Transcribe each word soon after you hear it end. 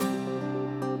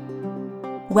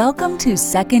Welcome to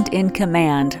Second in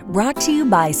Command, brought to you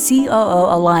by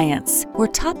COO Alliance, where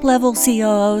top-level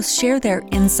COOs share their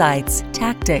insights,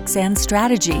 tactics, and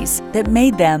strategies that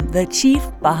made them the chief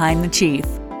behind the chief.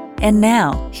 And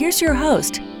now, here's your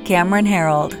host, Cameron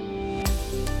Harold.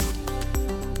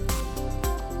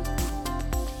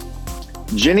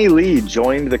 Ginny Lee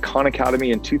joined the Khan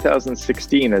Academy in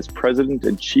 2016 as President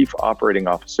and Chief Operating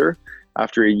Officer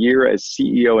after a year as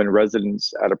CEO in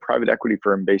residence at a private equity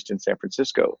firm based in San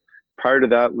Francisco. Prior to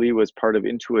that, Lee was part of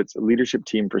Intuit's leadership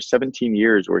team for 17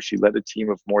 years, where she led a team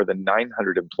of more than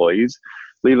 900 employees.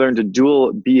 Lee learned a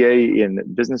dual BA in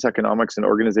Business Economics and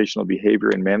Organizational Behavior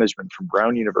and Management from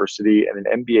Brown University and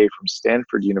an MBA from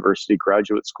Stanford University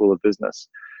Graduate School of Business.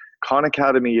 Khan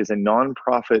Academy is a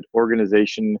nonprofit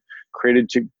organization created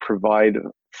to provide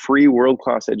free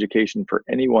world-class education for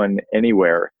anyone,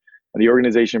 anywhere. The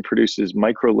organization produces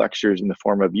micro lectures in the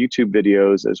form of YouTube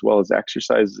videos, as well as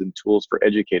exercises and tools for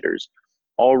educators.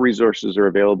 All resources are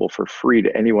available for free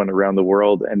to anyone around the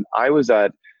world. And I was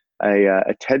at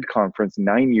a TED conference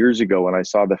 9 years ago when I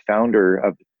saw the founder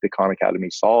of the Khan Academy,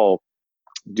 Saul,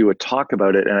 do a talk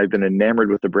about it, and I've been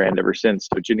enamored with the brand ever since.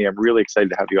 So Ginny, I'm really excited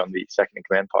to have you on the Second in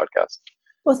Command podcast.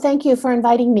 Well, thank you for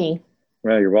inviting me.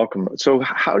 Well, you're welcome. So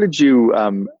how did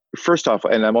you, first off,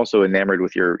 and I'm also enamored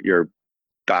with your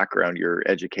background, your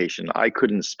education. I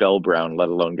couldn't spell Brown, let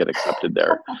alone get accepted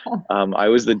there. I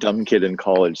was the dumb kid in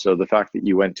college. So the fact that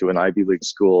you went to an Ivy League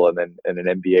school and then an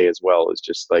MBA as well is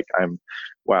just like, I'm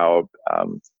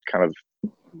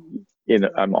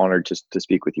honored to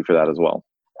speak with you for that as well.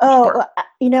 Oh,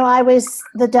 I was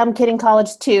the dumb kid in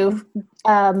college too.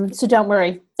 So don't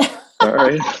worry. All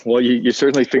right. Well, you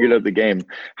certainly figured out the game.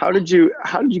 How did you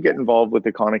get involved with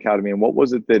the Khan Academy, and what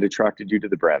was it that attracted you to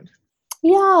the brand?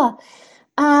 Yeah.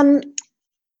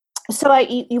 So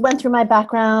you went through my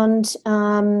background.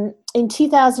 In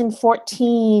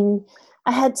 2014,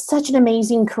 I had such an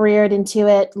amazing career at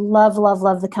Intuit.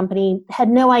 Love the company. Had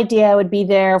no idea I would be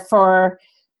there for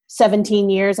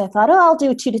 17 years. I thought, I'll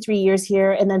do 2 to 3 years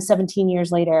here. And then 17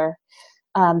 years later,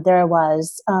 there I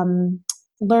was.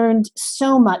 Learned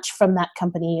so much from that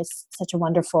company. It's such a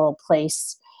wonderful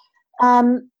place.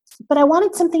 But I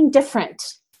wanted something different.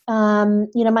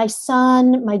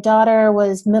 My daughter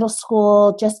was middle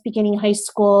school, just beginning high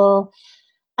school.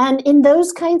 And in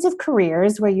those kinds of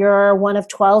careers where you're one of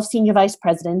 12 senior vice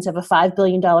presidents of a $5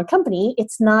 billion company,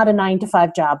 it's not a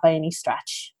 9-to-5 job by any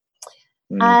stretch.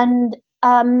 And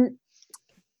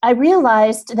I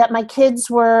realized that my kids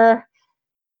were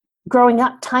growing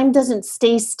up. Time doesn't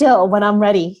stay still when I'm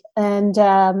ready. And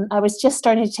I was just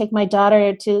starting to take my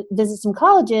daughter to visit some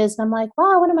colleges. And I'm like,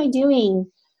 wow, what am I doing?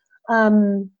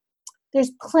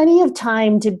 There's plenty of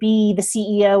time to be the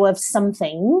CEO of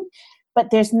something, but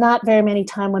there's not very many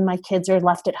time when my kids are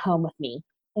left at home with me.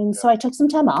 And so I took some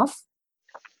time off.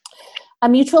 A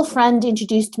mutual friend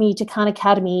introduced me to Khan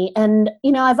Academy, and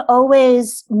I've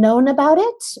always known about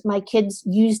it. My kids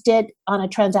used it on a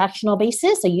transactional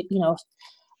basis. So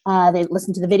they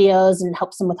listened to the videos and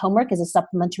helps them with homework as a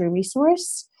supplementary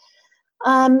resource.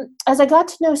 As I got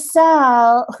to know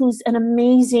Sal, who's an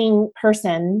amazing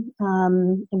person,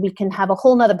 and we can have a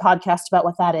whole nother podcast about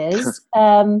what that is.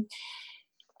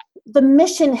 The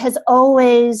mission has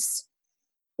always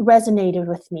resonated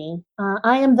with me.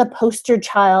 I am the poster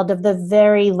child of the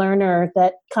very learner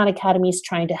that Khan Academy is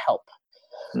trying to help.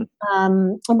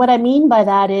 And what I mean by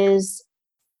that is,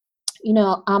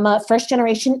 I'm a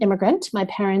first-generation immigrant. My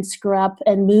parents grew up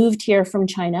and moved here from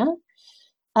China.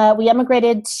 We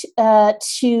emigrated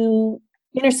to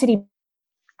inner city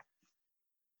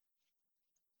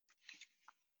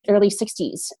early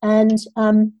 60s. And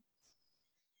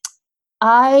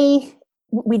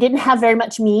we didn't have very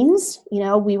much means.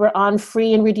 We were on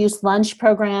free and reduced lunch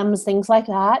programs, things like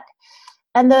that.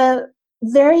 And the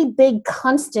very big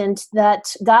constant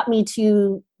that got me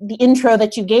to the intro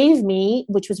that you gave me,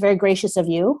 which was very gracious of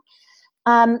you,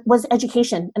 was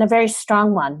education, and a very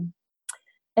strong one.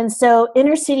 And so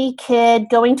inner city kid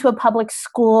going to a public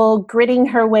school, gritting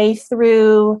her way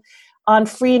through on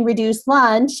free and reduced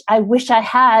lunch. I wish I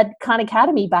had Khan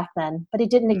Academy back then, but it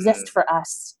didn't exist for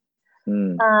us.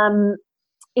 And,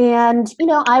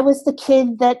 I was the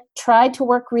kid that tried to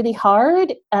work really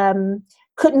hard,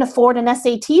 couldn't afford an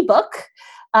SAT book,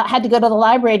 had to go to the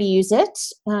library to use it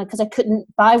because I couldn't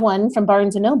buy one from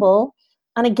Barnes & Noble.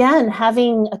 And again,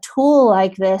 having a tool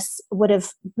like this would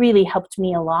have really helped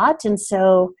me a lot. And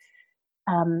so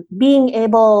being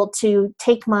able to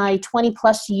take my 20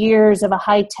 plus years of a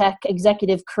high-tech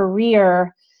executive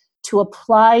career to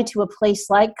apply to a place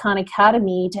like Khan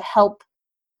Academy to help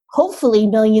hopefully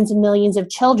millions and millions of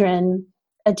children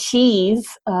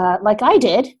achieve, like I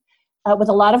did, with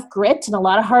a lot of grit and a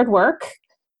lot of hard work,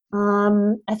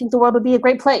 I think the world would be a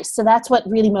great place. So that's what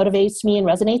really motivates me and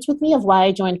resonates with me of why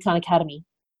I joined Khan Academy.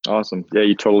 Awesome. Yeah,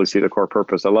 you totally see the core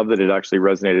purpose. I love that it actually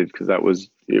resonated because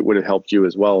it would have helped you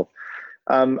as well.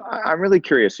 I'm really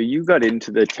curious. So you got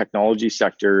into the technology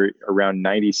sector around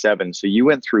 97. So you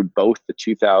went through both the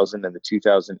 2000 and the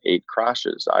 2008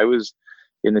 crashes. I was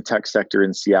in the tech sector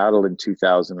in Seattle in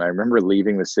 2000. I remember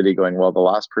leaving the city going, well, the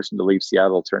last person to leave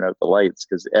Seattle turned out the lights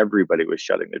because everybody was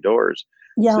shutting the doors.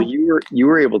 Yeah. So you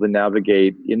were able to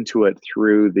navigate into it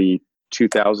through the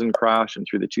 2000 crash and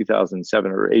through the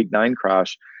 2007 or 8-9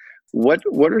 crash. What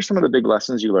are some of the big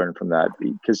lessons you learned from that?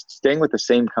 Because staying with the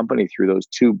same company through those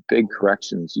two big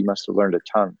corrections, you must have learned a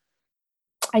ton.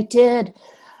 I did.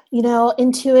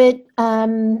 Intuit,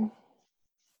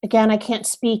 again, I can't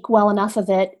speak well enough of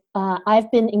it.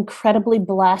 I've been incredibly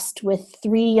blessed with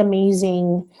three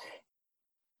amazing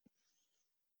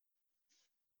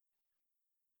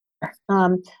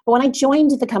but when I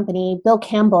joined the company, Bill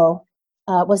Campbell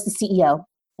was the CEO,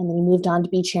 and then he moved on to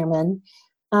be chairman.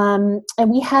 And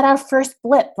we had our first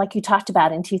blip, like you talked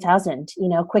about, in 2000.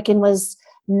 Quicken was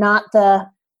not the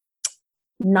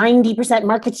 90%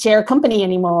 market share company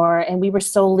anymore, and we were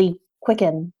solely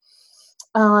Quicken.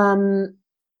 And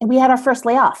we had our first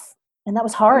layoff, and that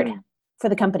was hard for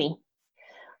the company.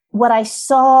 What I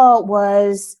saw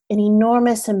was an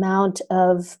enormous amount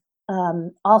of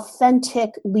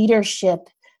authentic leadership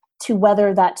to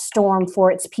weather that storm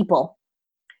for its people.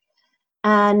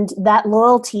 And that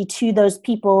loyalty to those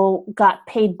people got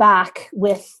paid back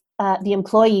with the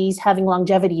employees having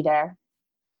longevity there.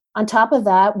 On top of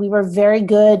that, we were very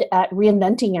good at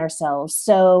reinventing ourselves.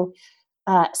 So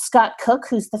Scott Cook,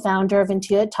 who's the founder of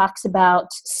Intuit, talks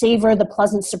about savor the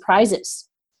pleasant surprises.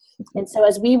 And so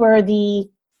as we were the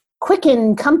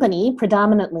Quicken company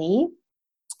predominantly,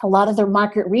 a lot of the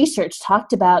market research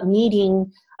talked about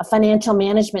needing a financial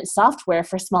management software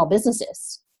for small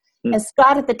businesses. And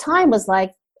Scott at the time was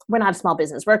like, we're not a small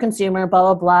business, we're a consumer, blah,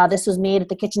 blah, blah. This was made at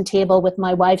the kitchen table with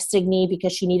my wife, Signy,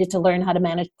 because she needed to learn how to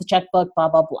manage the checkbook, blah,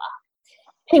 blah, blah.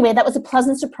 Anyway, that was a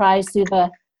pleasant surprise through the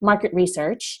market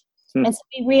research. And so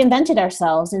we reinvented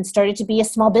ourselves and started to be a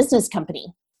small business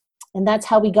company. And that's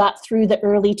how we got through the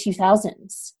early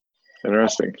 2000s.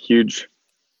 Interesting. Huge.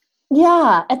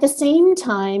 Yeah. At the same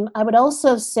time, I would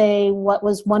also say what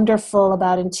was wonderful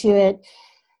about Intuit,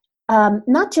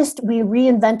 not just we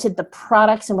reinvented the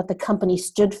products and what the company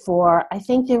stood for. I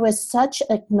think there was such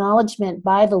acknowledgement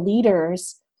by the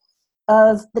leaders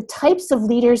of the types of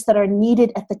leaders that are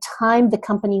needed at the time the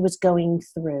company was going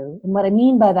through. And what I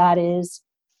mean by that is,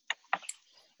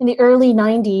 in the early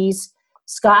 90s,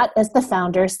 Scott, as the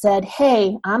founder, said,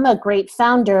 hey, I'm a great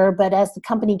founder, but as the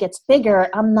company gets bigger,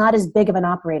 I'm not as big of an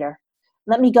operator.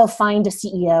 Let me go find a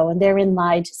CEO. And therein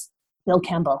lied Bill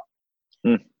Campbell.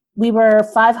 We were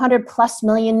 $500+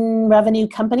 million revenue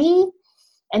company.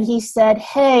 And he said,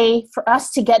 hey, for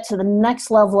us to get to the next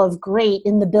level of great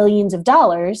in the billions of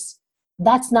dollars,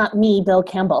 that's not me, Bill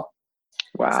Campbell.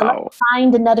 Wow. So let's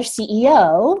find another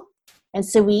CEO. And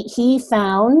so he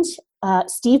found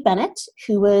Steve Bennett,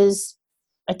 who was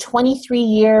a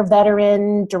 23-year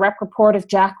veteran, direct report of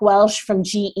Jack Welch from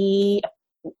GE,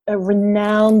 a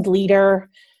renowned leader,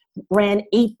 ran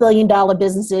 $8 billion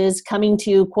businesses, coming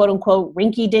to quote unquote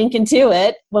rinky dink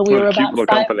Intuit when we were about cute little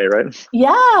company, right?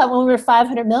 Yeah, when we were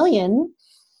 500 million.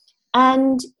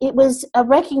 And it was a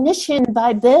recognition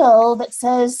by Bill that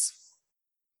says,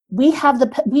 we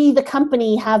the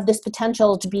company have this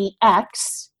potential to be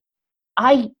X.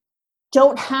 I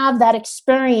don't have that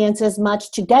experience as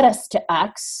much to get us to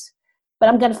X, but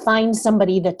I'm going to find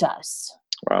somebody that does.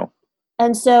 Wow.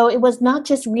 And so it was not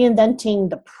just reinventing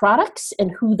the products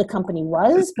and who the company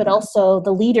was, but also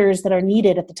the leaders that are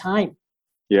needed at the time.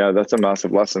 Yeah, that's a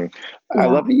massive lesson. Yeah. I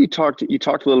love that you talked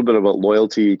a little bit about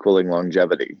loyalty equaling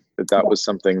longevity. That was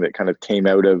something that kind of came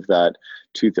out of that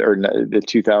the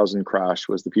 2000 crash,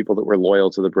 was the people that were loyal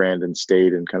to the brand and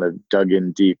stayed and kind of dug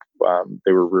in deep.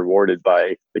 They were rewarded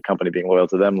by the company being loyal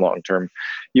to them long term.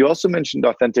 You also mentioned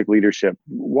authentic leadership.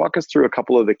 Walk us through a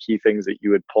couple of the key things that you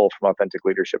would pull from authentic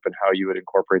leadership and how you would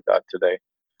incorporate that today.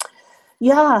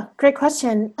 Yeah, great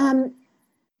question.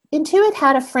 Intuit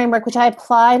had a framework which I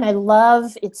apply and I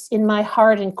love. It's in my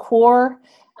heart and core.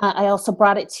 I also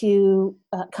brought it to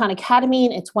Khan Academy,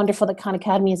 and it's wonderful that Khan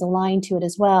Academy is aligned to it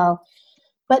as well.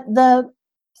 But the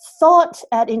thought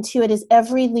at Intuit is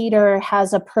every leader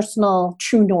has a personal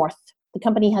true north. The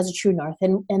company has a true north.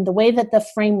 And the way that the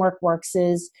framework works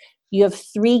is you have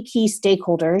three key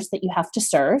stakeholders that you have to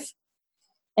serve: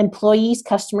 employees,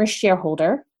 customers,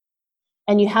 shareholder.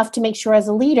 And you have to make sure as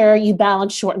a leader, you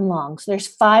balance short and long. So there's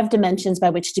 5 dimensions by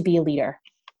which to be a leader.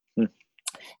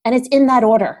 And it's in that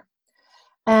order.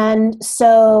 And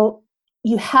so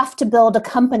you have to build a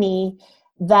company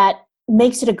that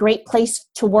makes it a great place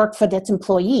to work for its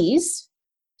employees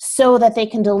so that they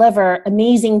can deliver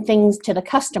amazing things to the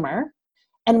customer.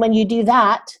 And when you do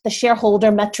that, the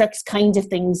shareholder metrics kinds of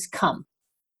things come.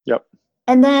 Yep.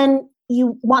 And then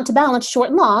you want to balance short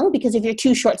and long, because if you're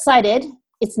too short-sighted,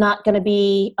 it's not going to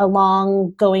be a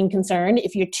long-going concern.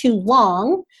 If you're too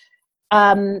long,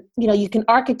 you can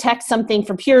architect something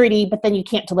for purity, but then you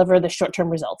can't deliver the short-term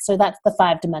results. So that's the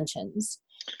 5 dimensions.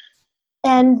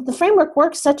 And the framework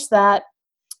works such that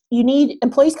you need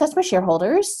employees, customers,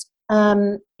 shareholders,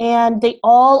 and they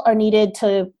all are needed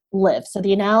to live. So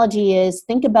the analogy is,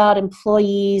 think about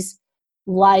employees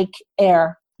like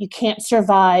air. You can't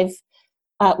survive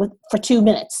for 2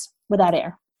 minutes without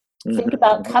air. Mm-hmm. Think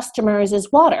about customers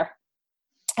as water,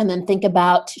 and then think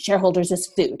about shareholders as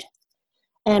food.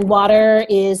 And water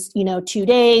is, 2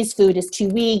 days, food is 2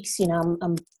 weeks,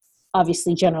 I'm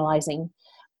obviously generalizing.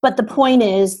 But the point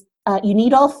is, you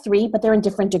need all 3, but they're in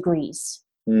different degrees.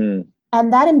 Mm.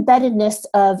 And that embeddedness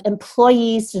of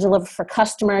employees to deliver for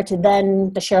customer to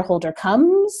then the shareholder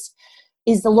comes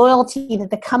is the loyalty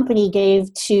that the company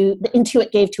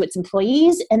Intuit gave to its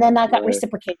employees, and then that got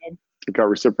reciprocated. It got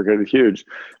reciprocated huge.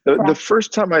 The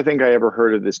first time I think I ever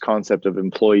heard of this concept of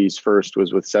employees first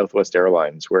was with Southwest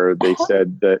Airlines, where they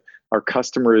said that our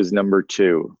customer is number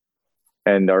 2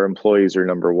 and our employees are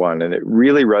number 1. And it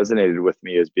really resonated with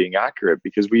me as being accurate,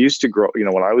 because we used to grow,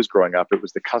 when I was growing up, it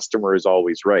was the customer is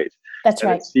always right. That's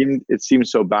right. It seemed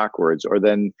so backwards. Or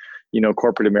then,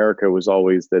 corporate America was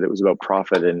always that it was about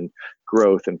profit and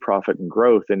growth and profit and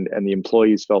growth. And the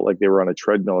employees felt like they were on a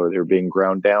treadmill or they were being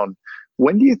ground down.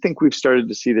 When do you think we've started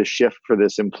to see the shift for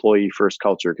this employee first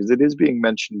culture? Because it is being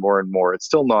mentioned more and more. It's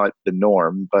still not the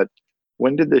norm, but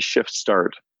when did this shift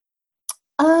start?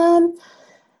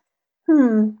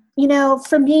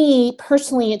 For me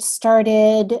personally, it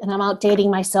started, and I'm outdating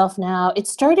myself now, it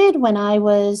started when I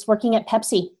was working at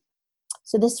Pepsi.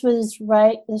 So this was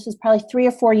probably 3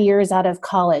 or 4 years out of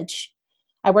college.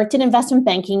 I worked in investment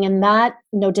banking, and that,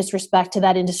 no disrespect to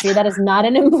that industry, that is not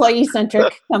an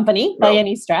employee-centric company by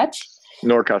any stretch.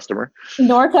 Nor customer.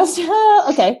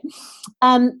 Okay.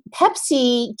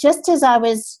 Pepsi, just as I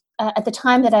was, at the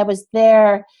time that I was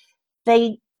there,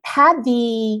 they had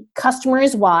the customer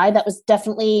is why. That was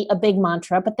definitely a big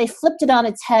mantra, but they flipped it on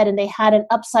its head and they had an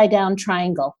upside down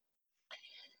triangle.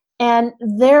 And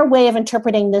their way of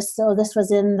interpreting this, so this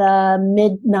was in the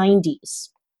mid-90s,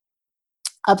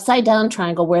 upside down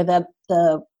triangle, where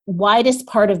the widest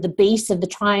part of the base of the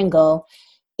triangle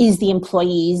is the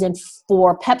employees. And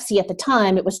for Pepsi at the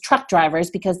time, it was truck drivers,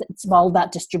 because it's all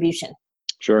about distribution.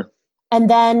 Sure. And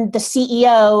then the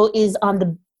CEO is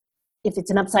if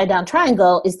it's an upside down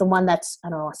triangle, is the one that's, I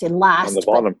don't know, I say last. On the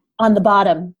bottom. On the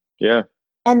bottom. Yeah.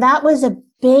 And that was a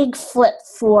big flip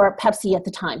for Pepsi at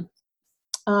the time.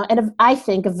 And I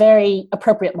think a very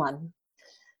appropriate one.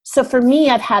 So for me,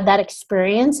 I've had that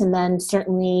experience. And then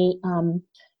certainly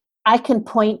I can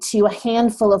point to a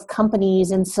handful of companies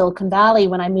in Silicon Valley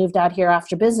when I moved out here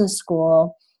after business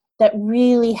school that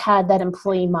really had that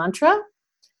employee mantra.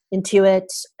 Intuit,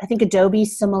 I think Adobe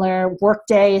is similar,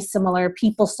 Workday is similar,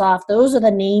 PeopleSoft. Those are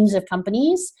the names of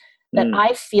companies that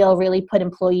I feel really put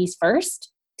employees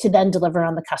first to then deliver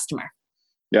on the customer.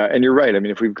 Yeah, and you're right. I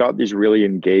mean, if we've got these really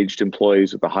engaged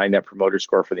employees with a high net promoter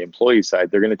score for the employee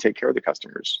side, they're going to take care of the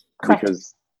customers. Correct.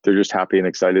 Because they're just happy and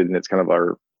excited, and it's kind of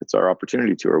our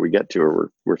opportunity to, or we get to,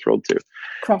 or we're thrilled to.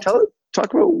 Correct.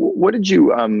 Talk about, what did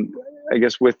you, I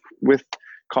guess with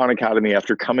Khan Academy,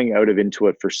 after coming out of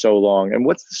Intuit for so long, and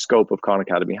what's the scope of Khan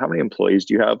Academy? How many employees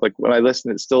do you have? Like, when I listen,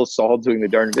 it's still Saul doing the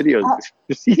darn videos.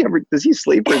 Does he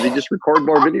sleep, or does he just record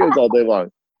more videos all day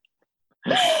long?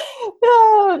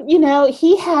 No,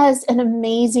 he has an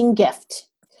amazing gift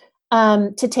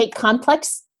to take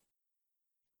complex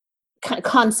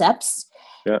concepts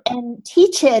and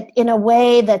teach it in a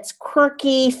way that's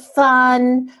quirky,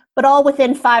 fun, but all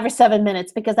within 5 or 7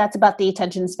 minutes, because that's about the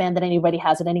attention span that anybody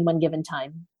has at any one given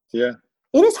time. Yeah.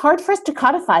 It is hard for us to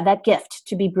codify that gift,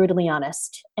 to be brutally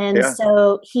honest. And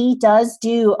so he does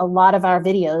do a lot of our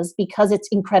videos because it's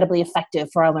incredibly effective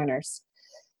for our learners.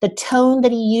 The tone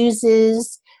that he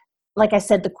uses, like I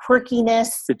said, the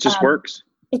quirkiness. It just works.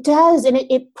 It does. And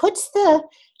it puts the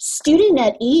student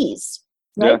at ease,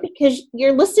 right? Yeah. Because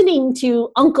you're listening to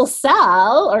Uncle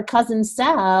Sal or Cousin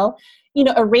Sal,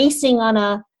 erasing on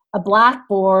a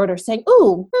blackboard or saying,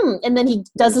 ooh, and then he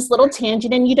does this little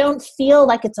tangent, and you don't feel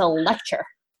like it's a lecture.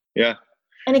 Yeah.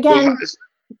 And again,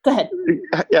 Go ahead.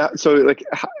 Yeah. So like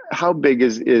how big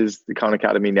is the Khan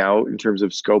Academy now in terms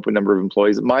of scope and number of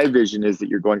employees? My vision is that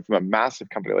you're going from a massive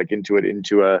company like Intuit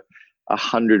into a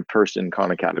 100-person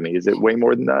Khan Academy. Is it way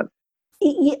more than that?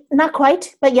 Not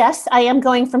quite, but yes, I am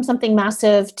going from something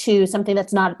massive to something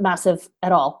that's not massive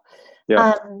at all.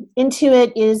 Yeah.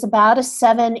 Intuit is about a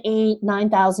 7, 8,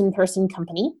 9,000 person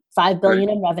company, 5 billion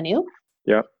in revenue.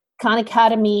 Yeah. Khan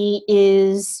Academy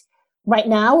is right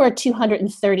now we're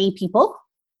 230 people.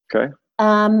 Okay.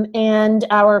 And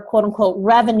our quote unquote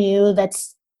revenue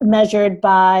that's measured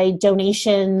by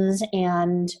donations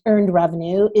and earned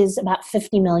revenue is about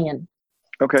 50 million.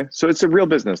 Okay. So it's a real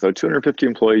business though. 250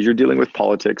 employees. You're dealing with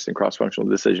politics and cross-functional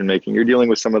decision making. You're dealing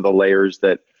with some of the layers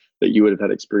that you would have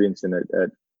had experience in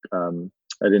at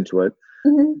Intuit.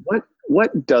 Mm-hmm.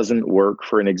 What doesn't work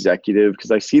for an executive?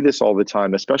 Because I see this all the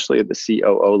time, especially at the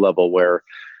COO level, where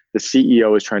the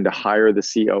CEO is trying to hire the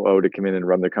COO to come in and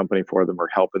run the company for them or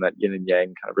help in that yin and yang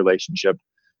kind of relationship.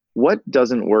 What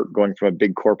doesn't work going from a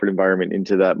big corporate environment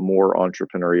into that more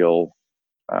entrepreneurial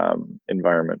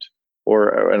environment?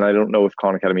 And I don't know if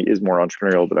Khan Academy is more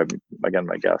entrepreneurial, but again,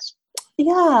 my guess.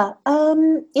 Yeah,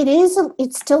 it is.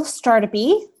 It's still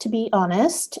startup-y, to be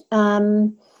honest.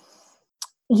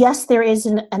 Yes, there is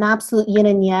an absolute yin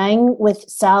and yang with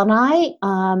Sal and I.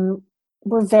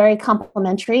 We're very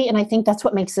complementary, and I think that's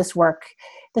what makes this work.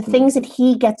 The things that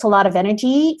he gets a lot of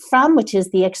energy from, which is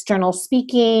the external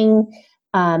speaking,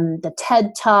 the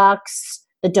TED Talks,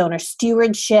 the donor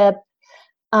stewardship,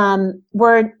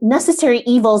 were necessary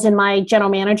evils in my general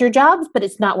manager jobs, but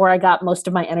it's not where I got most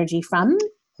of my energy from.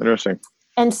 Interesting.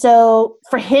 And so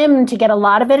for him to get a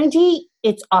lot of energy,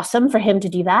 it's awesome for him to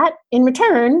do that. In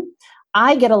return,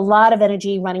 I get a lot of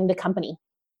energy running the company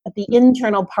at the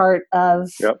internal part of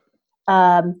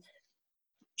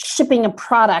shipping a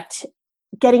product,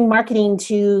 getting marketing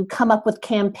to come up with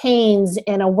campaigns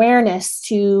and awareness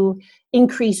to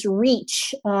increase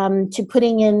reach, to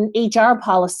putting in HR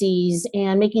policies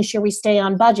and making sure we stay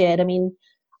on budget. I mean,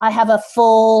 I have a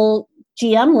full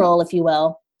GM role, if you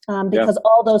will, because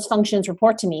all those functions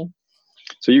report to me.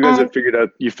 So you guys have figured out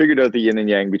the yin and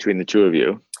yang between the two of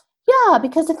you. Yeah,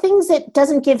 because the things that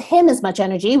doesn't give him as much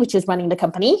energy, which is running the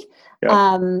company,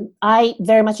 I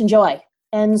very much enjoy.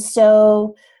 And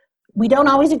so we don't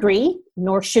always agree,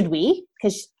 nor should we,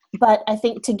 but I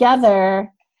think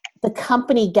together the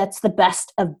company gets the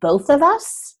best of both of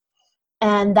us,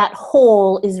 and that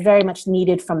whole is very much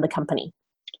needed from the company.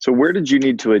 So where did you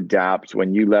need to adapt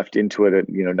when you left Intuit at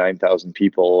 9,000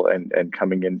 people and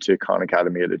coming into Khan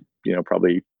Academy at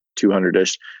probably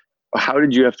 200-ish? How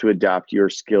did you have to adapt your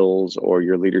skills or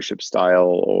your leadership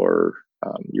style or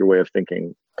your way of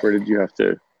thinking? Where did you have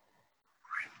to?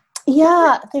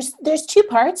 Yeah, there's two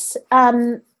parts.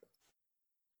 I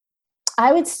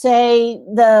would say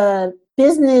the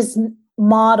business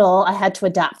model I had to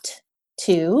adapt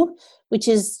to, which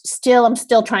is I'm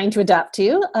still trying to adapt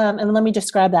to. And let me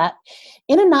describe that.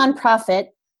 In a nonprofit,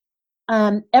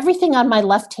 everything on my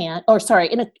left hand,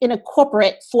 in a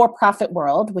corporate for-profit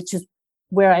world, which is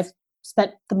where I've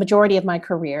spent the majority of my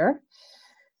career,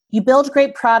 you build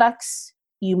great products,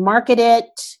 you market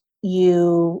it,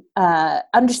 you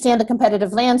understand the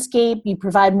competitive landscape, you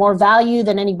provide more value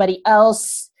than anybody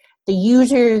else. The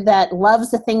user that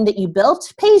loves the thing that you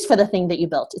built pays for the thing that you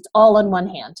built. It's all on one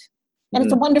hand. And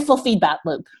it's a wonderful feedback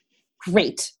loop.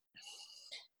 Great.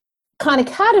 Khan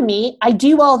Academy, I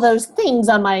do all those things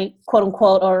on my quote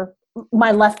unquote or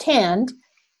my left hand,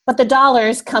 but the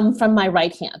dollars come from my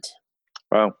right hand.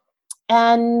 Wow.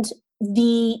 And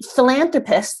the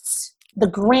philanthropists, the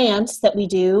grants that we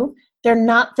do, they're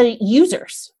not the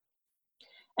users.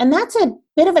 And that's a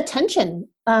bit of a tension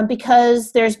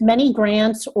because there's many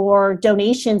grants or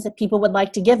donations that people would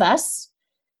like to give us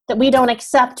that we don't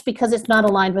accept because it's not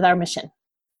aligned with our mission.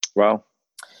 Wow.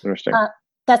 Interesting.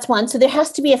 That's one. So there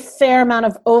has to be a fair amount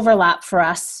of overlap for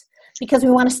us because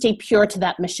we want to stay pure to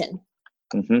that mission.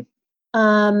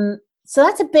 Mm-hmm. So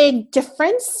that's a big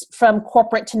difference from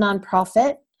corporate to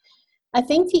nonprofit. I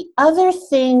think the other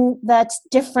thing that's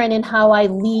different in how I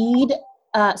lead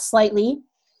slightly,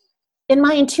 in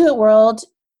my Intuit world,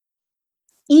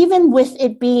 even with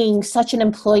it being such an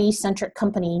employee-centric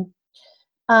company,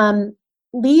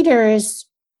 leaders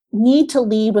need to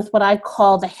lead with what I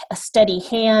call a steady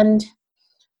hand,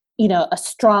 a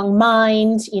strong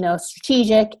mind,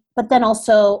 strategic, but then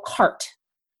also heart.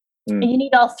 And you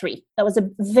need all three. That was a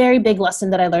very big lesson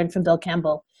that I learned from Bill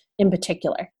Campbell in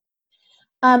particular.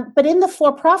 But in the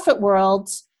for-profit world,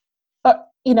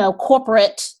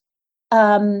 corporate,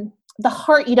 the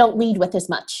heart you don't lead with as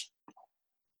much.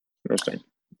 Interesting.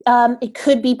 It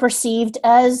could be perceived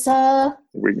as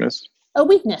weakness. A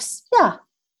weakness, yeah.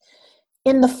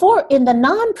 in the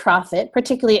nonprofit,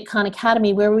 particularly at Khan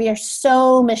Academy, where we are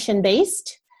so mission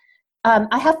based,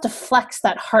 I have to flex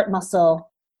that heart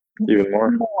muscle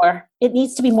even more. It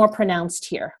needs to be more pronounced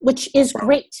here, which is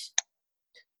great,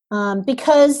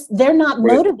 because they're not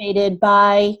motivated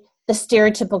by the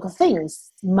stereotypical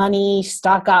things, money,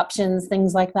 stock options,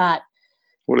 things like that.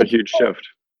 What a huge shift.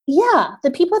 Yeah,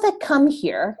 the people that come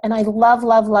here, and I love,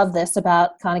 love, love this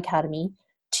about Khan Academy,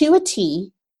 to a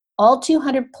T, all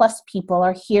 200 plus people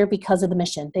are here because of the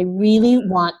mission. They really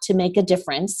want to make a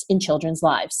difference in children's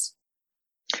lives.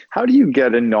 How do you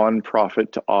get a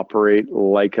nonprofit to operate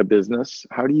like a business?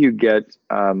 How do you get,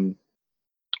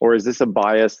 or is this a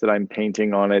bias that I'm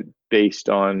painting on it based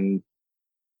on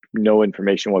no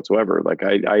information whatsoever? Like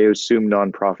I assume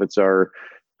nonprofits are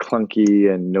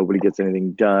clunky and nobody gets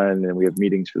anything done and we have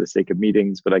meetings for the sake of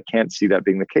meetings, but I can't see that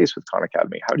being the case with Khan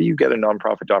Academy. How do you get a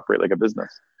nonprofit to operate like a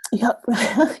business? Yep.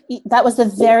 That was the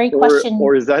very question.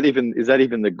 Or is that even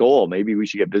the goal? Maybe we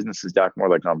should get businesses to act more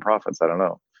like nonprofits. I don't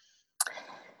know.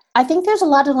 I think there's a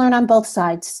lot to learn on both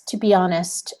sides, to be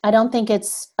honest. I don't think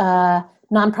it's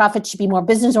nonprofits should be more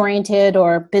business oriented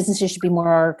or businesses should be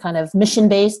more kind of mission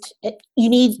based.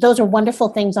 Those are wonderful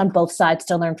things on both sides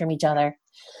to learn from each other.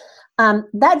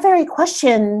 That very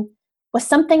question was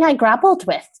something I grappled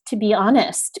with, to be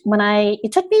honest.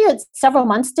 It took me several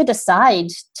months to decide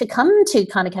to come to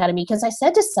Khan Academy, because I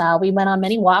said to Sal, we went on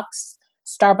many walks,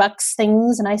 Starbucks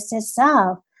things, and I said,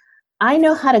 Sal, I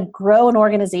know how to grow an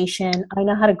organization. I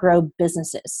know how to grow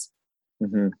businesses.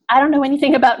 Mm-hmm. I don't know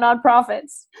anything about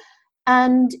nonprofits.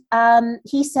 And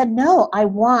he said, no, I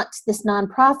want this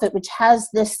nonprofit, which has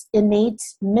this innate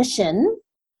mission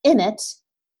in it,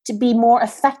 to be more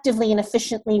effectively and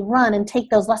efficiently run and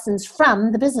take those lessons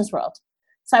from the business world.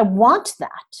 So I want that.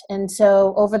 And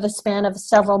so over the span of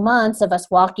several months of us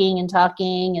walking and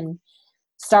talking and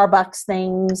Starbucks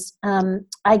things,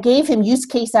 I gave him use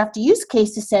case after use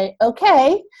case to say,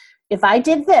 okay, if I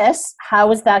did this,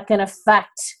 how is that going to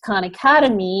affect Khan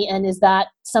Academy? And is that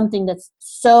something that's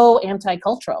so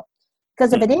anti-cultural?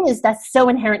 Because if it is, that's so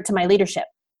inherent to my leadership.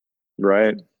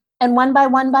 Right. And one by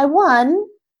one,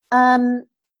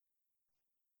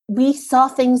 we saw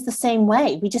things the same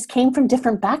way. We just came from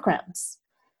different backgrounds.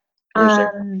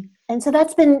 And so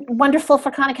that's been wonderful for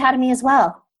Khan Academy as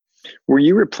well. Were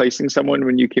you replacing someone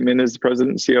when you came in as the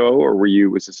president and COO, or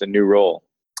was this a new role?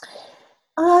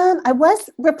 I was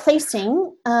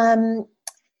replacing. Shantanu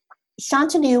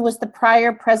was the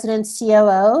prior president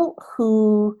COO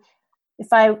who,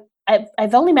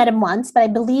 I've only met him once, but I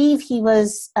believe he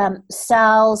was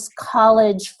Sal's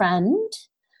college friend,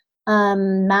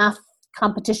 math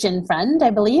competition friend, I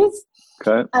believe.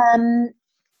 Okay.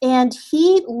 And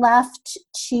he left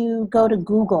to go to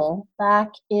Google back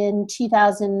in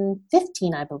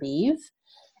 2015, I believe.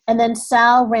 And then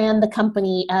Sal ran the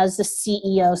company as the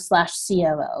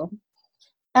CEO/COO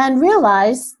and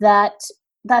realized that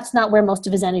that's not where most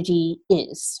of his energy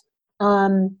is.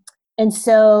 And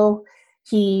so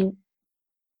he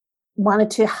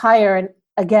wanted to hire,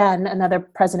 again, another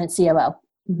president COO.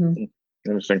 Mm-hmm.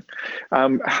 Interesting.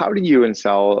 How do you and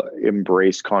Sal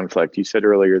embrace conflict? You said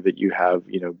earlier that you have,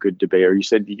 good debate, or you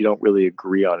said you don't really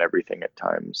agree on everything at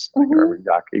times. Mm-hmm. I can't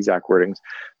remember exact wordings.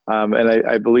 And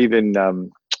I believe in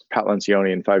Pat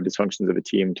Lencioni in 5 Dysfunctions of a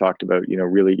Team talked about,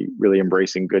 really, really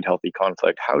embracing good, healthy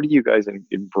conflict. How do you guys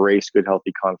embrace good,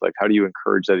 healthy conflict? How do you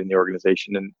encourage that in the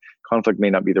organization? And conflict may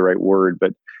not be the right word,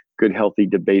 but good, healthy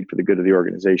debate for the good of the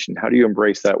organization. How do you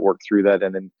embrace that, work through that?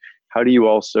 And then how do you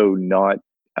also not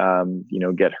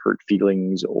get hurt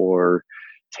feelings or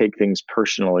take things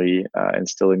personally and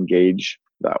still engage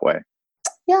that way?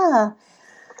 Yeah.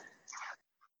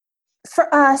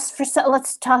 For us,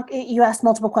 let's talk, you asked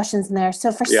multiple questions in there.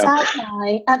 So for Sal and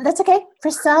I, that's okay.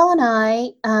 For Sal and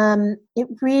I, it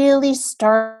really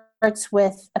starts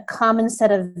with a common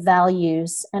set of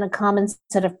values and a common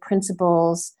set of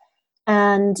principles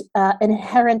and an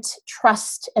inherent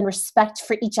trust and respect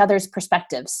for each other's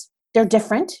perspectives. They're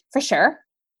different, for sure.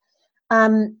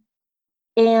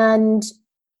 And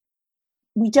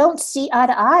we don't see eye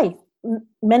to eye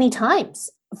many times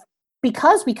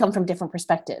because we come from different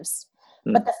perspectives.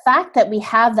 But the fact that we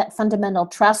have that fundamental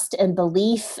trust and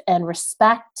belief and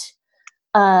respect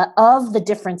of the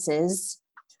differences,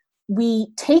 we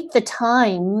take the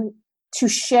time to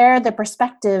share the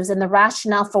perspectives and the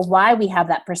rationale for why we have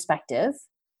that perspective.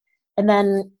 And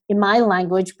then in my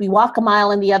language, we walk a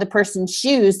mile in the other person's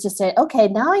shoes to say, okay,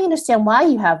 now I understand why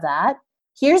you have that.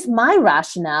 Here's my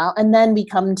rationale. And then we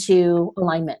come to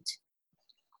alignment.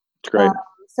 Great.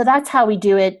 So that's how we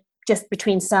do it just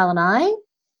between Sal and I.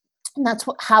 And that's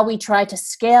how we try to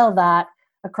scale that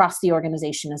across the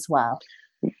organization as well.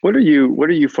 What are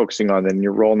you focusing on in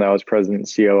your role now as president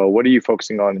and COO? What are you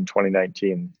focusing on in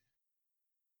 2019?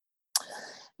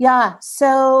 Yeah.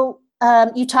 So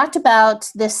you talked about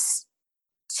this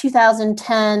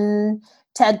 2010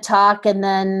 TED Talk, and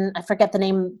then I forget the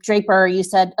name, Draper. You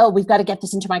said, "Oh, we've got to get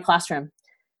this into my classroom."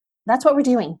 That's what we're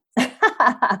doing.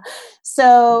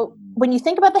 So when you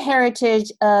think about the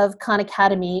heritage of Khan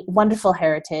Academy, wonderful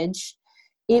heritage,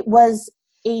 it was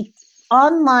a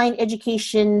online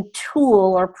education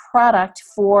tool or product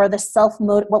for the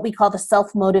what we call the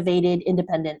self-motivated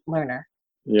independent learner,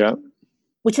 Yeah,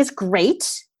 which is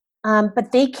great.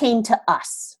 But they came to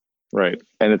us. right.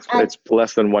 And it's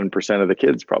less than 1% of the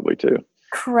kids probably too.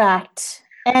 Correct.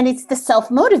 And it's the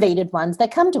self-motivated ones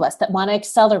that come to us that want to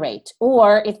accelerate.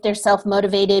 Or if they're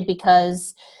self-motivated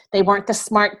because they weren't the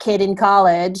smart kid in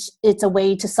college, it's a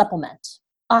way to supplement.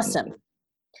 Awesome.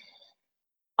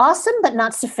 Awesome, but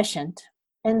not sufficient.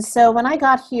 And so when I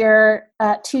got here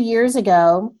 2 years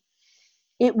ago,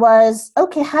 it was,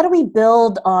 okay, how do we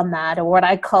build on that? Or what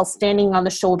I call standing on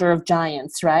the shoulder of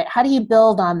giants, right? How do you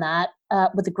build on that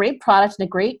with a great product and a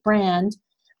great brand?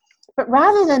 But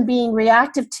rather than being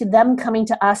reactive to them coming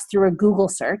to us through a Google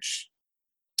search,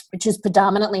 which is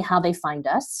predominantly how they find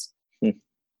us,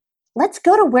 let's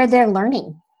go to where they're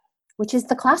learning, which is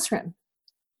the classroom.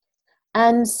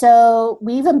 And so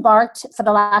we've embarked for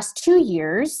the last 2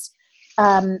 years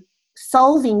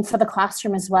solving for the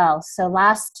classroom as well. So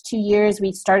last 2 years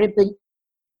we started by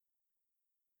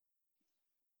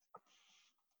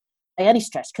any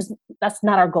stretch, because that's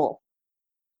not our goal.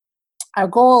 Our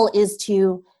goal is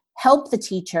to help the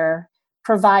teacher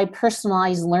provide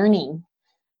personalized learning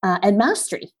and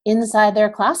mastery inside their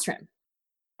classroom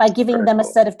by giving them a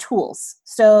set of tools.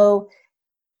 So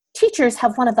teachers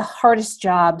have one of the hardest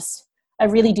jobs. I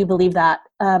really do believe that.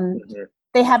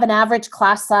 They have an average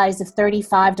class size of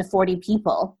 35 to 40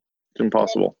 people. It's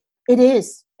impossible. It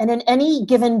is. And in any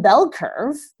given bell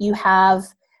curve, you have,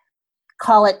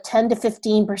 call it 10 to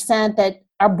 15% that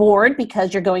are bored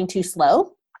because you're going too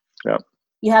slow. Yeah.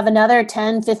 You have another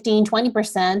 10, 15,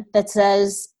 20% that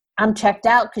says, I'm checked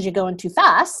out because you're going too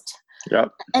fast. Yeah.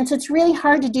 And so it's really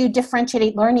hard to do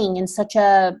differentiated learning in such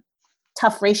a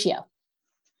tough ratio.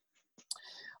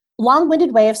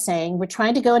 Long-winded way of saying we're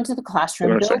trying to go into the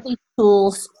classroom, build these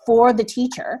tools for the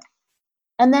teacher.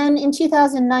 And then in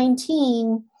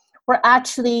 2019, we're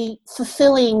actually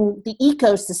fulfilling the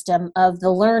ecosystem of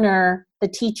the learner, the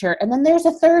teacher. And then there's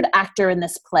a third actor in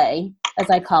this play,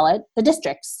 as I call it, the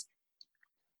districts.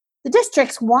 The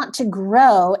districts want to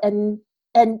grow and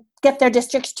get their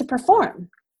districts to perform.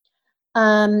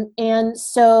 And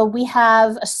so we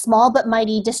have a small but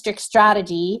mighty district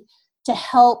strategy to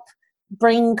help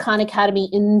bring Khan Academy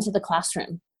into the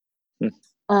classroom.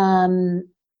 And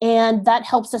that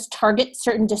helps us target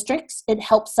certain districts. It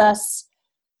helps us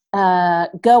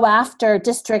go after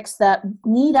districts that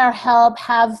need our help,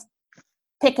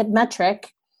 pick a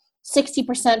metric,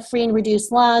 60% free and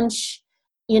reduced lunch,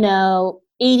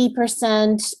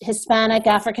 80% Hispanic,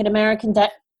 African American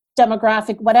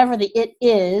demographic, whatever it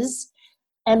is.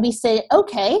 And we say,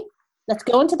 okay, let's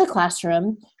go into the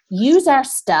classroom, use our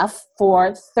stuff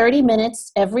for 30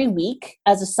 minutes every week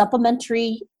as a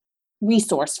supplementary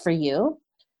resource for you.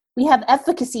 We have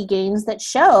efficacy gains that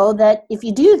show that if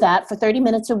you do that for 30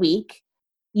 minutes a week,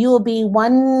 you will be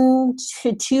 1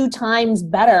 to 2 times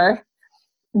better,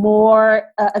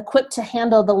 more equipped to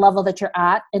handle the level that you're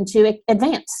at and to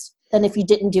advance than if you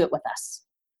didn't do it with us.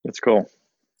 That's cool.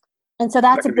 And so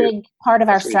that's a big part of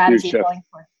our strategy going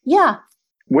forward. Yeah.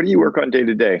 What do you work on day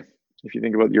to day? If you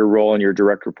think about your role and your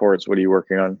direct reports, what are you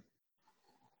working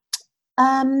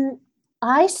on?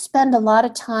 I spend a lot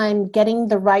of time getting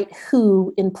the right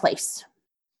who in place,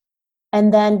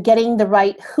 and then getting the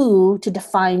right who to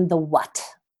define the what.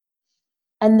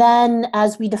 And then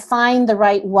as we define the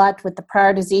right what with the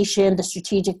prioritization, the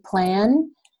strategic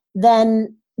plan,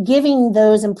 then giving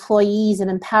those employees and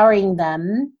empowering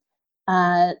them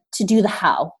to do the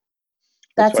how.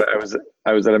 That's what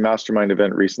I was at a mastermind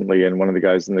event recently, and one of the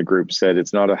guys in the group said,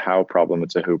 it's not a how problem,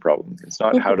 it's a who problem. It's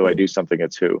not how do I do something,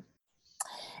 it's who.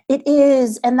 It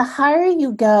is. And the higher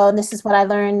you go, and this is what I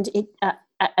learned,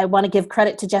 I want to give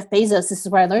credit to Jeff Bezos. This is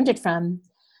where I learned it from.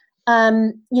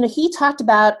 He talked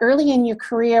about early in your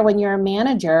career when you're a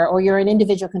manager or you're an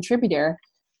individual contributor,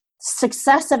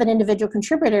 success of an individual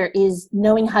contributor is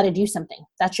knowing how to do something.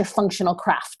 That's your functional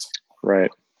craft.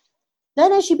 Right.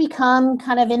 Then as you become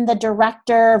kind of in the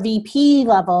director, VP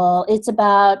level, it's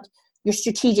about your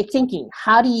strategic thinking.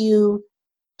 How do you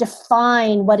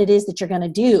define what it is that you're going to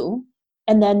do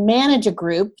and then manage a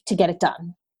group to get it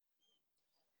done?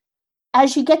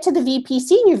 as you get to the VP,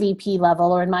 senior VP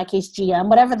level, or in my case, GM,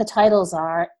 whatever the titles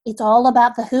are, it's all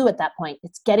about the who at that point.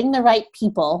 It's getting the right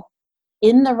people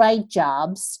in the right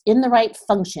jobs, in the right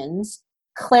functions,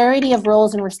 clarity of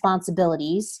roles and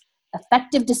responsibilities,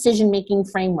 effective decision-making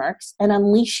frameworks, and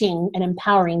unleashing and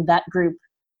empowering that group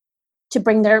to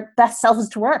bring their best selves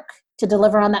to work to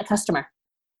deliver on that customer.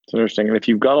 It's interesting. And if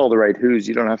you've got all the right who's,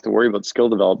 you don't have to worry about skill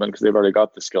development because they've already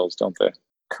got the skills, don't they?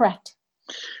 Correct.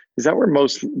 Is that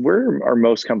where are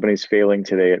most companies failing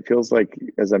today? It feels like,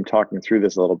 as I'm talking through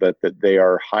this a little bit, that they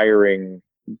are hiring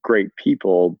great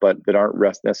people, but that aren't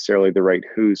necessarily the right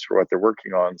who's for what they're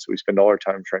working on. So we spend all our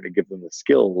time trying to give them the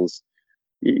skills,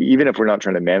 even if we're not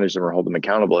trying to manage them or hold them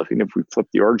accountable. Even if we flip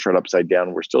the org chart upside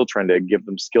down, we're still trying to give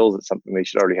them skills at something they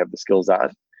should already have the skills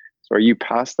at. So are you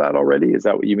past that already? Is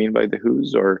that what you mean by the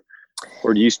who's, or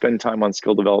do you spend time on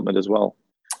skill development as well?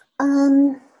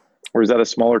 Or is that a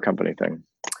smaller company thing?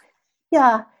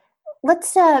 Yeah,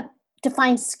 let's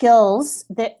define skills.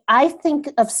 That I think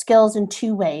of skills in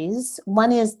two ways.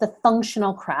 One is the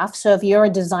functional craft. So if you're a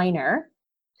designer,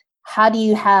 how do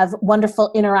you have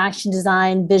wonderful interaction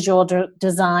design, visual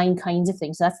design kinds of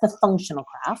things? That's the functional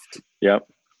craft. Yep.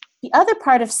 The other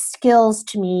part of skills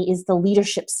to me is the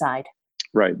leadership side.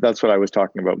 Right. That's what I was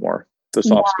talking about more. The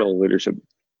soft skill leadership.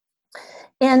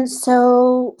 And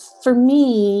so for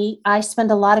me, I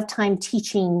spend a lot of time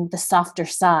teaching the softer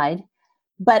side,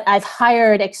 but I've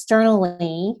hired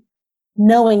externally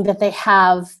knowing that they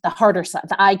have the harder side,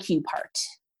 the IQ part.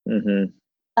 Mm-hmm.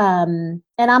 And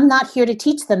I'm not here to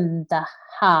teach them the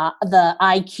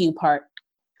IQ part.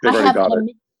 They've already got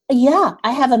it. Yeah,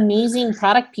 I have amazing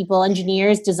product people,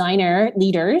 engineers, designer,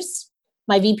 leaders.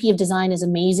 My VP of design is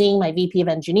amazing. My VP of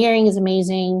engineering is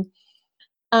amazing.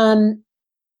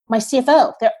 My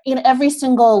CFO, every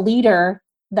single leader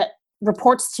that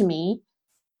reports to me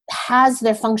has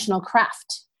their functional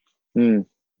craft.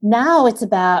 Now it's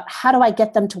about how do I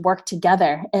get them to work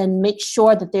together and make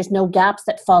sure that there's no gaps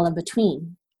that fall in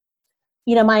between.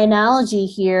 My analogy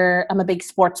here, I'm a big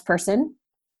sports person.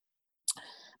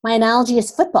 My analogy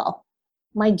is football.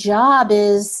 My job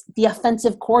is the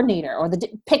offensive coordinator or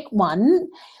pick one.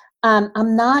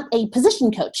 I'm not a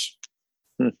position coach.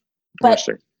 But,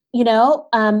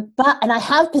 and I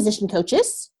have position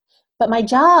coaches, but my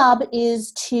job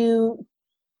is to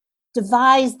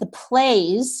devise the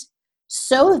plays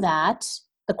so that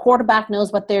the quarterback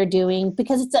knows what they're doing,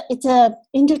 because it's a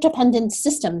interdependent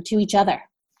system to each other.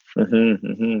 Mm-hmm,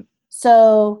 mm-hmm.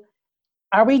 So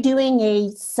are we doing a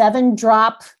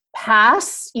 7-drop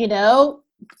pass?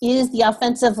 Is the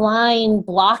offensive line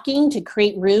blocking to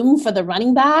create room for the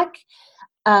running back?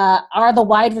 Are the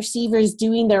wide receivers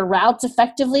doing their routes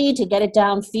effectively to get it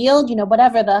downfield?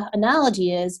 Whatever the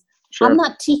analogy is, sure. I'm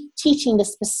not teaching the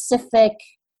specific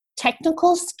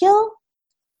technical skill,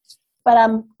 but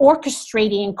I'm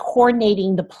orchestrating and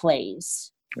coordinating the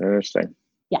plays. Interesting.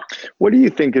 Yeah. What do you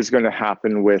think is going to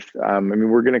happen with,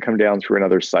 we're going to come down through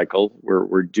another cycle.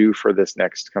 We're due for this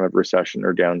next kind of recession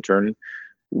or downturn.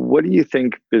 What do you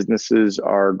think businesses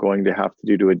are going to have to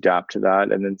do to adapt to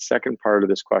that? And then second part of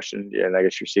this question, and I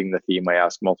guess you're seeing the theme, I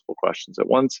ask multiple questions at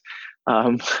once.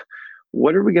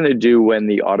 What are we going to do when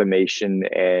the automation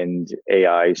and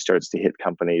AI starts to hit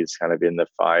companies kind of in the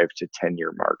 5 to 10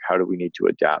 year mark? How do we need to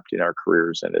adapt in our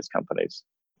careers and as companies?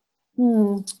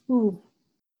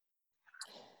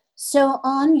 So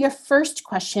on your first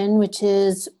question, which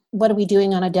is, what are we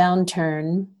doing on a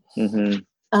downturn?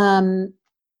 Mm-hmm.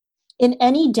 In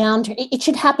any downturn, it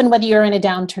should happen whether you're in a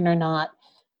downturn or not,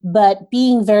 but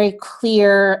being very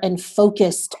clear and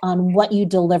focused on what you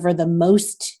deliver the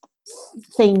most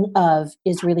thing of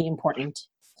is really important.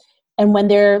 And when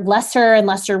there are lesser and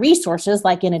lesser resources,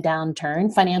 like in a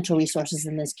downturn, financial resources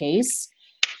in this case,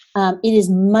 it is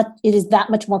that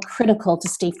much more critical to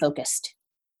stay focused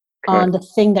on the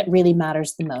thing that really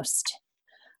matters the most.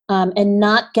 And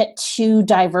not get too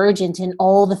divergent in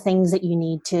all the things that you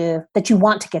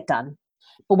want to get done.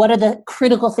 But what are the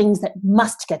critical things that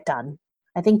must get done?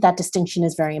 I think that distinction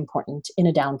is very important in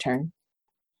a downturn.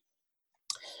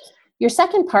 Your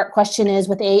second part question is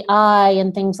with AI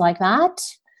and things like that.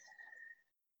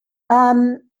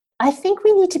 I think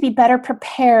we need to be better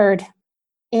prepared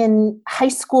in high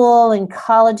school and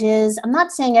colleges. I'm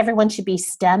not saying everyone should be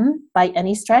STEM by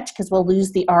any stretch, because we'll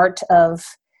lose the art of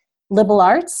liberal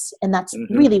arts, and that's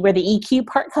really where the EQ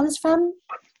part comes from.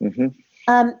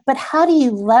 But how do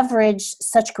you leverage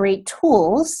such great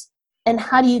tools, and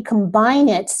how do you combine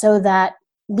it so that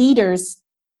leaders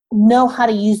know how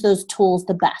to use those tools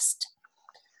the best?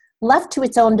 Left to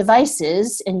its own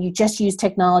devices, and you just use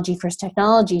technology for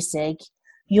technology's sake,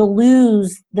 you'll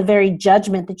lose the very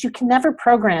judgment that you can never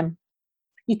program.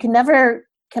 You can never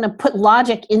kind of put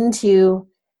logic into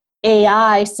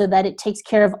AI so that it takes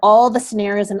care of all the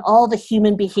scenarios and all the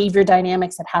human behavior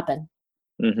dynamics that happen.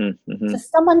 Mm-hmm, mm-hmm. So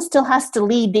someone still has to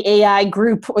lead the AI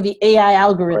group or the AI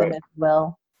algorithm, Right. if you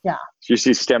will. Yeah. So you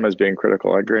see STEM as being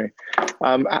critical. I agree.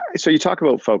 So you talk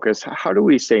about focus. How do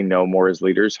we say no more as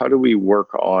leaders? How do we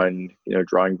work on,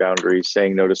 drawing boundaries,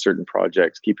 saying no to certain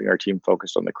projects, keeping our team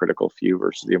focused on the critical few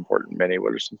versus the important many?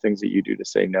 What are some things that you do to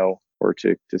say no or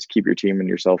to just keep your team and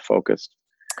yourself focused?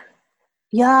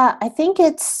 Yeah, I think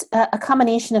it's a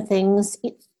combination of things.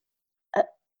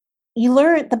 You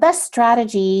learn the best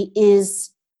strategy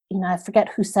is, I forget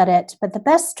who said it, but the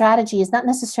best strategy is not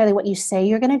necessarily what you say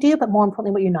you're going to do, but more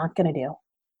importantly, what you're not going to do.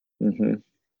 Mm-hmm.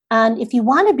 And if you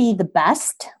want to be the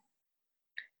best,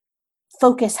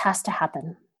 focus has to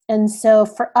happen. And so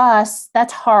for us,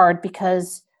 that's hard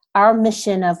because our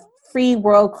mission of free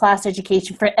world-class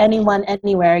education for anyone,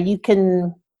 anywhere, you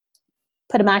can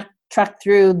put a Mack truck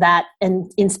through that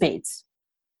in spades.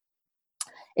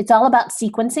 It's all about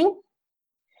sequencing.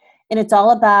 And it's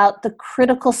all about the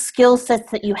critical skill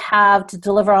sets that you have to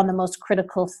deliver on the most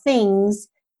critical things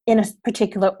in a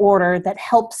particular order that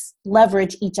helps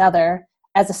leverage each other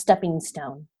as a stepping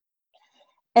stone.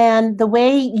 And the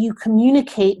way you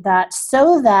communicate that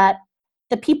so that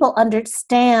the people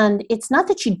understand it's not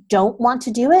that you don't want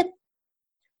to do it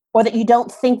or that you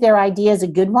don't think their idea is a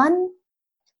good one.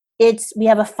 It's we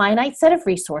have a finite set of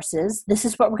resources. This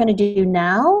is what we're going to do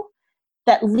now.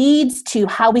 That leads to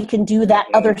how we can do that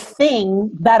other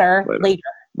thing better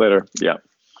later. Yeah.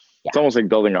 It's almost like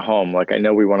building a home. Like I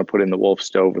know we want to put in the Wolf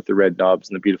stove with the red knobs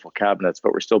and the beautiful cabinets,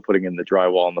 but we're still putting in the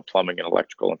drywall and the plumbing and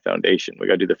electrical and foundation. We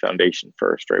got to do the foundation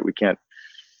first, right? We can't,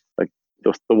 like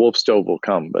the Wolf stove will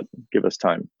come, but give us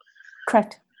time.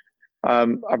 Correct.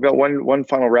 I've got one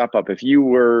final wrap up. If you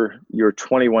were your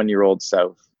 21-year-old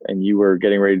self and you were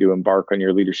getting ready to embark on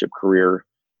your leadership career,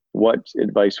 what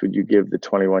advice would you give the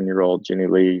 21-year-old Ginny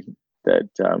Lee that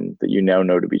you now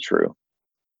know to be true?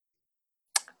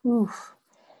 Oof.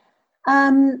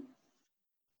 I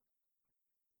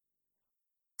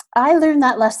learned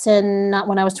that lesson not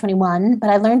when I was 21, but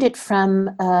I learned it from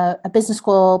a business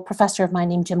school professor of mine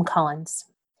named Jim Collins.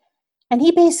 And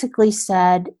he basically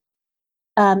said,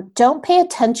 don't pay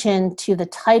attention to the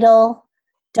title.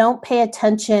 Don't pay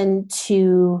attention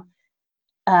to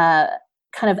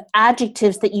kind of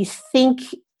adjectives that you think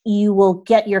you will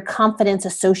get your confidence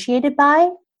associated by.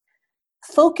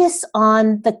 Focus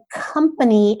on the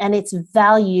company and its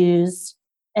values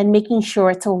and making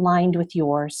sure it's aligned with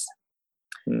yours.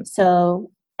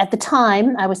 So at the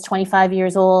time, I was 25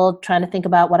 years old, trying to think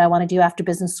about what I want to do after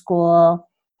business school.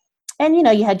 And,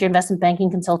 you had your investment banking,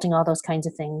 consulting, all those kinds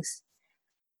of things.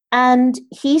 And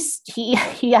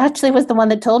he actually was the one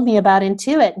that told me about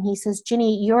Intuit. And he says,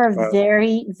 Ginny, you're a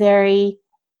very, very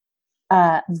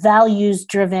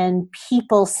values-driven,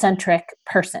 people-centric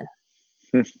person.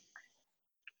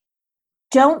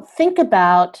 Don't think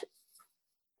about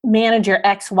manager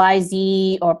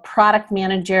XYZ or product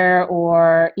manager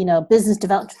or, business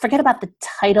development. Forget about the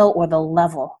title or the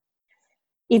level.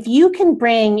 If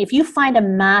you find a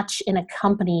match in a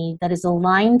company that is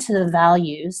aligned to the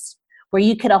values where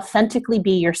you could authentically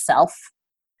be yourself,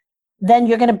 then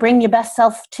you're going to bring your best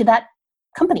self to that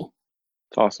company.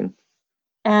 It's awesome.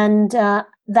 And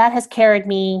that has carried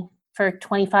me for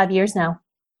 25 years now.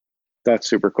 That's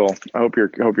super cool. I hope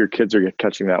your kids are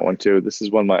catching that one too. This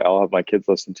is one I'll have my kids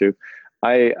listen to.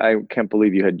 I can't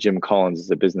believe you had Jim Collins as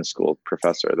a business school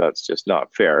professor. That's just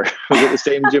not fair. Was it the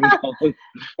same Jim Collins?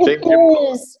 It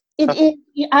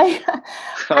is.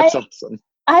 That's awesome.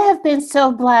 I have been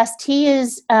so blessed. He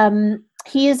is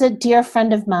a dear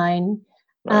friend of mine.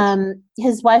 Nice.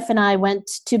 His wife and I went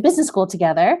to business school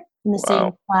together in the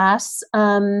same class.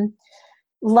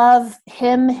 Love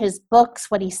him, his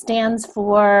books, what he stands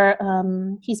for.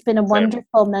 He's been a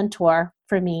wonderful mentor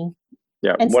for me.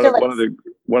 Yeah,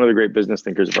 one of the great business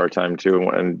thinkers of our time too,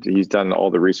 and he's done all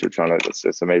the research on it.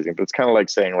 It's amazing. But it's kind of like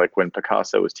saying, like when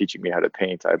Picasso was teaching me how to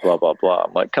paint, I blah blah blah.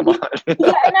 I'm like, come on.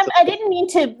 Yeah, and I didn't mean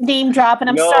to name drop, and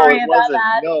I'm sorry about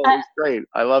that. No, it was great.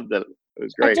 I loved it. It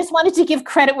was great. I just wanted to give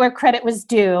credit where credit was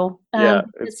due.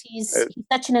 Because he's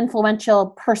such an influential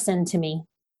person to me.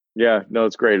 Yeah, no,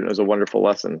 it's great. It was a wonderful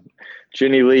lesson.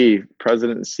 Ginny Lee,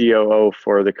 President and COO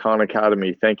for the Khan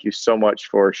Academy. Thank you so much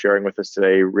for sharing with us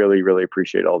today. Really, really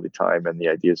appreciate all the time and the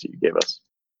ideas that you gave us.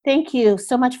 Thank you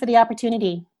so much for the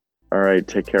opportunity. All right,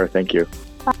 take care. Thank you.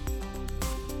 Bye.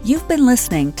 You've been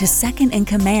listening to Second in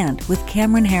Command with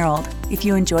Cameron Harold. If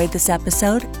you enjoyed this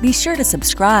episode, be sure to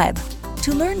subscribe.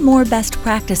 To learn more best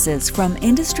practices from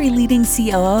industry-leading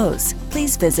COOs,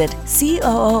 please visit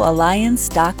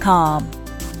COOalliance.com.